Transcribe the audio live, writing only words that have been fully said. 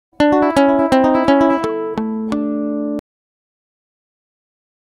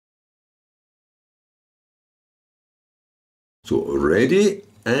So ready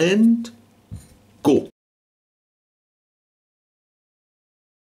and go.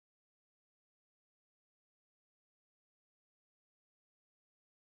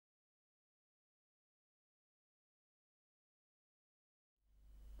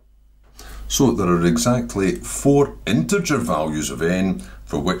 So there are exactly 4 integer values of n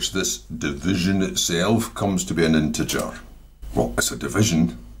for which this division itself comes to be an integer. Well, it's a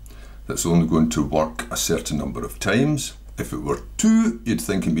division that's only going to work a certain number of times. If it were 2, you'd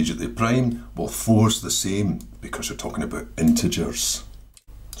think immediately prime. Well, 4's the same because you're talking about integers.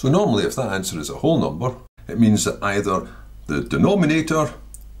 So normally if that answer is a whole number, it means that either the denominator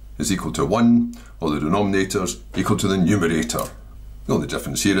is equal to 1 or the denominator is equal to the numerator. The only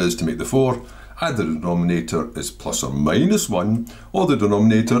difference here is to make the 4, either the denominator is plus or minus 1 or the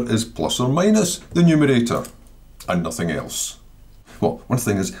denominator is plus or minus the numerator and nothing else. Well, one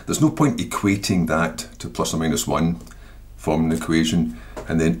thing is there's no point equating that to plus or minus 1, forming an equation,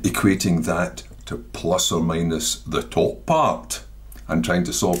 and then equating that to plus or minus the top part and trying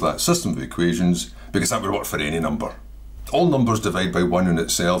to solve that system of equations, because that would work for any number. All numbers divide by 1 in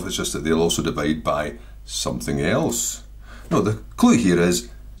itself, it's just that they'll also divide by something else. No, the clue here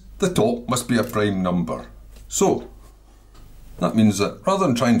is the top must be a prime number. So that means that rather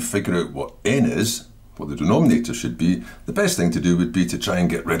than try and figure out what n is, what the denominator should be, the best thing to do would be to try and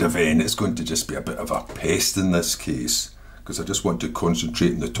get rid of n. It's going to just be a bit of a pest in this case, because I just want to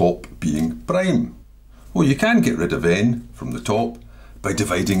concentrate on the top being prime. Well, you can get rid of n from the top by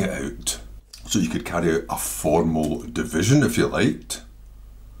dividing it out. So you could carry out a formal division if you liked,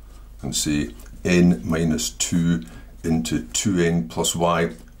 and say n minus 2 into 2n plus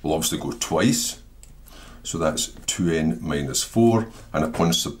y will obviously go twice. So that's 2n minus 4, and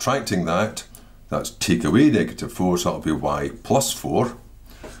upon subtracting that, that's take away negative 4, so that'll be y plus 4.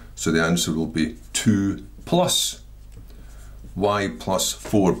 So the answer will be 2 plus y plus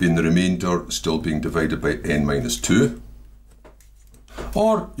 4 being the remainder, still being divided by n minus 2.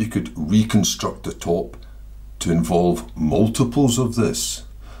 Or you could reconstruct the top to involve multiples of this.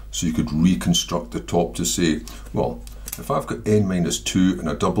 So you could reconstruct the top to say, well, if I've got n minus 2 and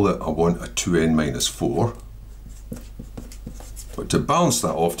I double it, I want a 2n minus 4. But to balance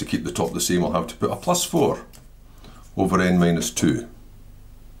that off, to keep the top the same, I'll have to put a plus 4 over n minus 2.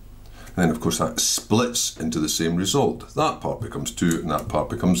 And then of course that splits into the same result. That part becomes 2 and that part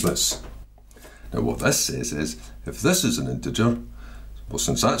becomes this. Now what this says is, if this is an integer, well,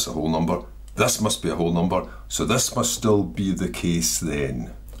 since that's a whole number, this must be a whole number, so this must still be the case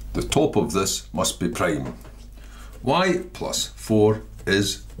then. The top of this must be prime. Y plus 4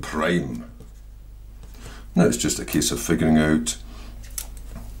 is prime. Now it's just a case of figuring out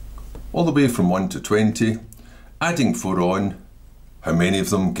all the way from 1 to 20, adding 4 on, how many of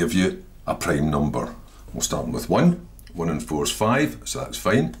them give you a prime number. We'll start with 1. 1 and 4 is 5, so that's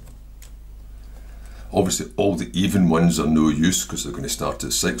fine. Obviously all the even ones are no use because they're going to start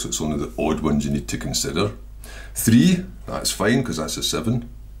at 6, so it's only the odd ones you need to consider. 3, that's fine because that's a 7.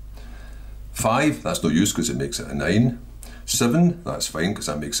 5, that's no use because it makes it a 9. 7, that's fine because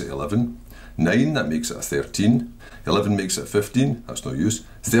that makes it 11. 9, that makes it a 13. 11 makes it a 15, that's no use.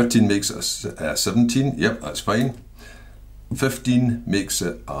 13 makes it a 17, yep, that's fine. 15 makes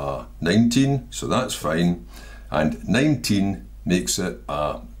it a 19, so that's fine. And 19 makes it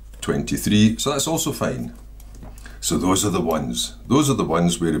a 23, so that's also fine. So those are the ones. Those are the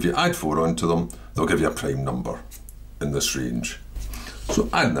ones where if you add 4 onto them, they'll give you a prime number in this range. So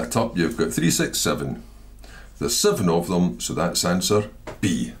adding that up, you've got 3, 6, 7. There's 7 of them, so that's answer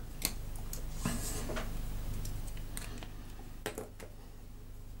B.